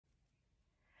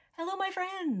Hello, my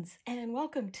friends, and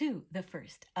welcome to the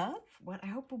first of what I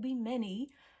hope will be many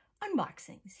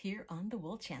unboxings here on the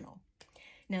Wool Channel.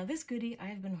 Now, this goodie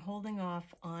I've been holding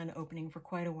off on opening for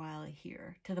quite a while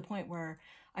here, to the point where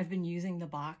I've been using the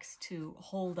box to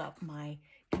hold up my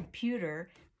computer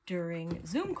during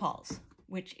Zoom calls,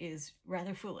 which is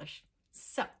rather foolish.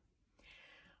 So,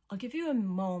 I'll give you a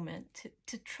moment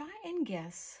to try and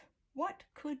guess what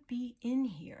could be in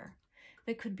here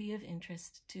that could be of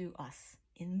interest to us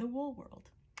in the wool world.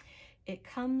 It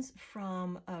comes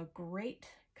from a great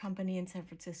company in San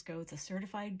Francisco. It's a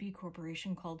certified B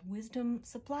Corporation called Wisdom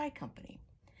Supply Company.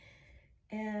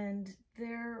 And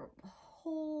their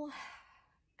whole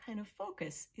kind of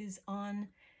focus is on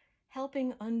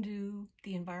helping undo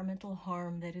the environmental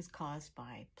harm that is caused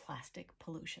by plastic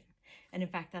pollution. And in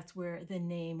fact, that's where the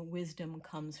name Wisdom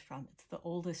comes from. It's the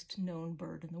oldest known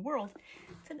bird in the world.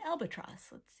 It's an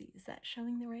albatross. Let's see, is that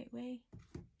showing the right way?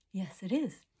 Yes, it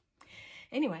is.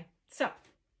 Anyway, so,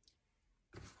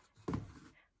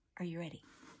 are you ready?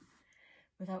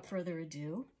 Without further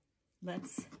ado,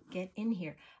 let's get in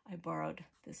here. I borrowed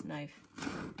this knife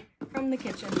from the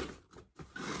kitchen.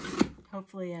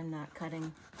 Hopefully I'm not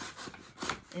cutting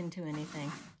into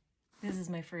anything. This is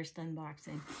my first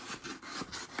unboxing,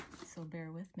 so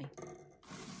bear with me.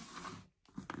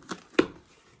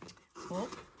 Oh,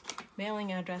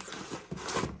 mailing address,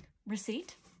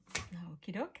 receipt,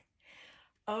 okie doke.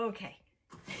 Okay.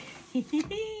 Yes.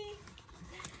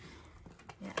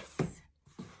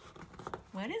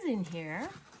 What is in here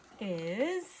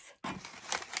is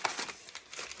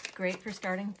great for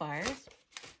starting fires.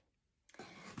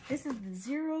 This is the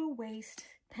Zero Waste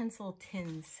Pencil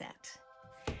Tin Set.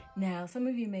 Now, some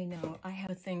of you may know I have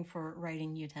a thing for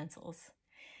writing utensils,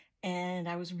 and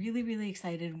I was really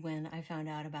excited when I found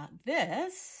out about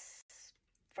this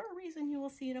for a reason you will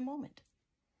see in a moment.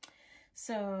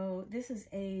 So this is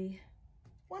a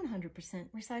 100%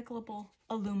 recyclable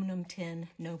aluminum tin,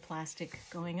 no plastic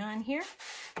going on here.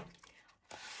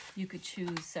 You could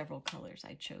choose several colors.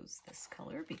 I chose this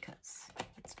color because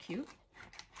it's cute.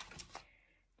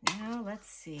 Now let's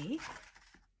see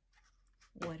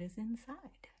what is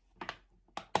inside.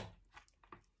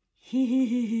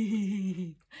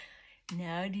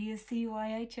 Now do you see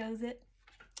why I chose it?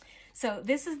 So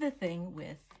this is the thing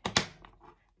with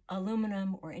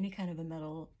aluminum or any kind of a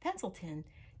metal pencil tin.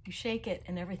 You shake it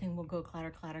and everything will go clatter,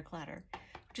 clatter, clatter,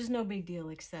 which is no big deal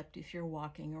except if you're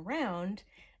walking around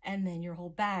and then your whole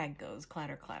bag goes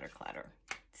clatter, clatter, clatter.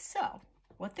 So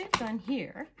what they've done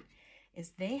here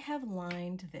is they have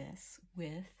lined this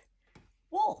with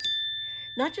wool.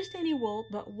 Not just any wool,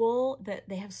 but wool that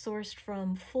they have sourced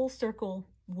from Full Circle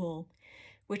Wool,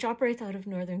 which operates out of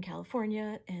Northern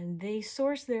California, and they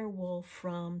source their wool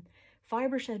from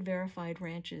FiberShed verified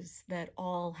ranches that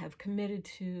all have committed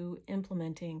to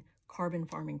implementing carbon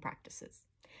farming practices.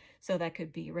 So that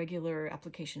could be regular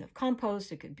application of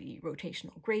compost, it could be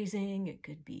rotational grazing, it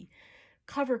could be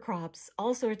cover crops,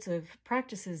 all sorts of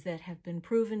practices that have been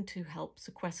proven to help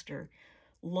sequester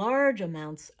large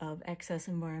amounts of excess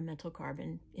environmental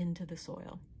carbon into the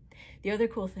soil. The other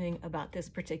cool thing about this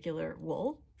particular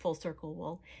wool, Full Circle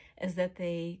Wool, is that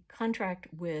they contract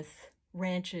with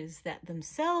ranches that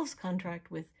themselves contract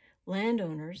with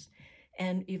landowners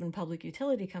and even public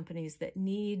utility companies that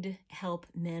need help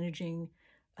managing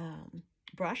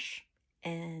brush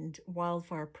and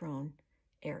wildfire-prone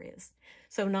areas.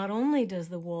 So not only does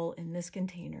the wool in this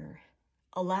container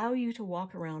allow you to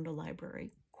walk around a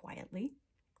library quietly,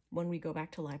 when we go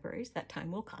back to libraries, that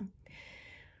time will come,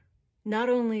 not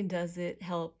only does it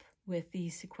help with the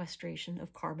sequestration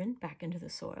of carbon back into the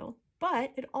soil,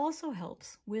 but it also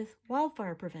helps with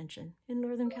wildfire prevention in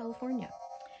Northern California.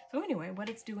 So anyway, what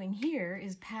it's doing here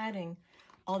is padding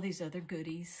all these other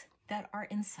goodies that are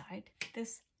inside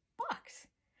this box,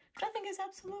 which I think is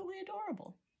absolutely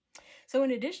adorable. So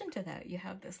in addition to that, you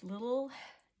have this little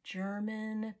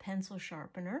German pencil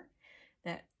sharpener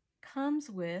that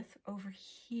comes with, over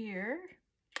here,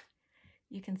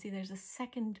 you can see there's a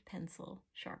second pencil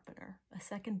sharpener, a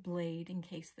second blade in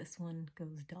case this one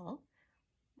goes dull.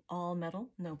 All metal,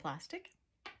 no plastic.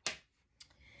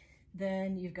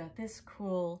 Then you've got this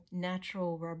cool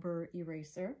natural rubber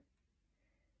eraser,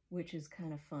 which is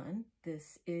kind of fun.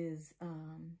 This is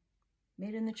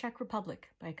made in the Czech Republic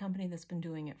by a company that's been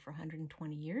doing it for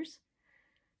 120 years.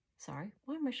 Sorry,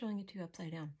 why am I showing it to you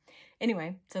upside down?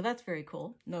 Anyway, so that's very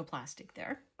cool. No plastic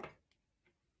there.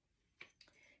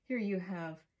 Here you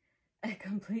have a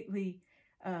completely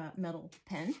metal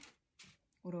pen.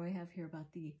 What do I have here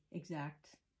about the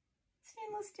exact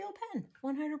stainless steel pen?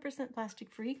 100%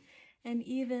 plastic free. And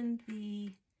even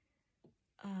the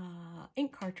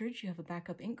ink cartridge, you have a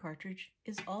backup ink cartridge,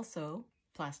 is also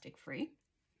plastic free.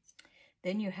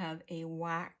 Then you have a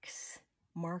wax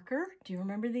marker. Do you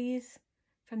remember these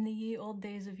from the ye old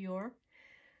days of yore?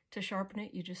 To sharpen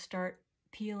it, you just start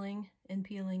peeling and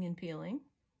peeling and peeling.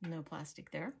 No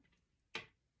plastic there.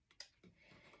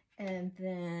 And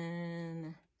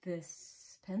then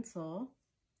this pencil,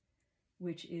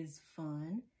 which is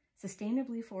fun.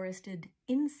 Sustainably forested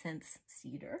incense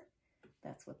cedar.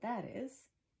 That's what that is.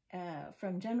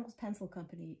 From General's Pencil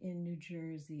Company in New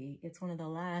Jersey. It's one of the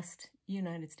last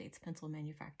United States pencil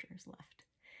manufacturers left.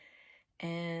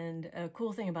 And a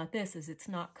cool thing about this is it's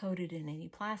not coated in any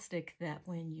plastic that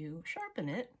when you sharpen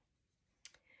it,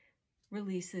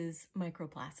 releases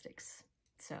microplastics.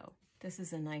 So this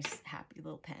is a nice, happy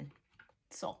little pen.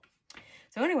 So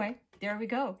anyway, there we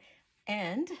go.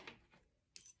 And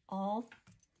all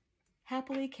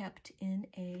happily kept in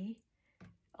a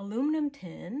aluminum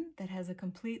tin that has a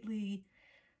completely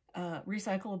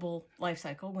recyclable life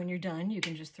cycle. When you're done, you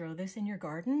can just throw this in your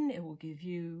garden. It will give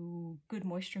you good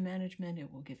moisture management.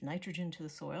 It will give nitrogen to the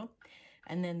soil.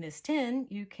 And then this tin,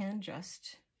 you can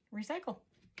just recycle.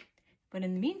 But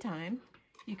in the meantime,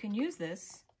 you can use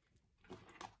this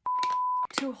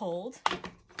to hold.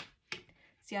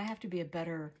 See, I have to be a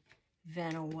better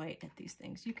Vanna White at these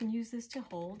things. You can use this to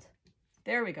hold,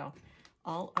 there we go,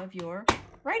 all of your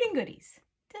writing goodies.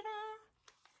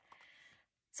 Ta-da!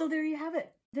 So there you have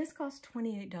it. This cost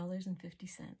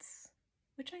 $28.50,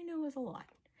 which I know is a lot.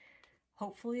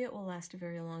 Hopefully it will last a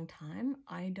very long time.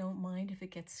 I don't mind if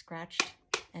it gets scratched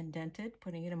and dented,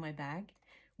 putting it in my bag.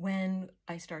 When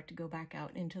I start to go back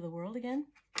out into the world again,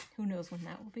 who knows when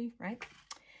that will be, right?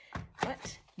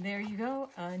 But there you go,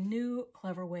 a new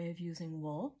clever way of using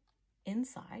wool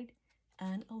inside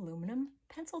an aluminum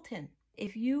pencil tin.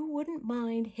 If you wouldn't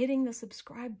mind hitting the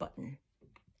subscribe button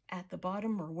at the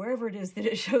bottom or wherever it is that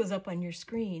it shows up on your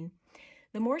screen,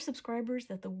 the more subscribers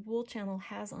that the Wool channel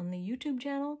has on the YouTube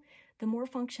channel, the more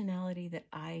functionality that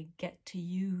I get to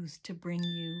use to bring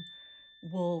you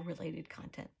wool-related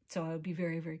content. So I would be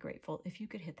very, very grateful if you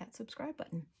could hit that subscribe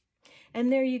button.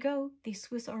 And there you go, the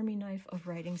Swiss Army knife of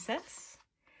writing sets.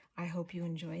 I hope you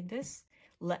enjoyed this.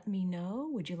 Let me know,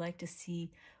 would you like to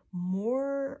see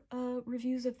more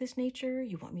reviews of this nature?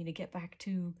 You want me to get back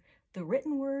to the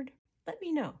written word? Let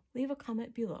me know. Leave a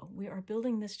comment below. We are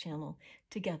building this channel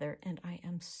together, and I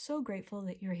am so grateful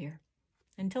that you're here.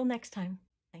 Until next time,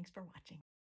 thanks for watching.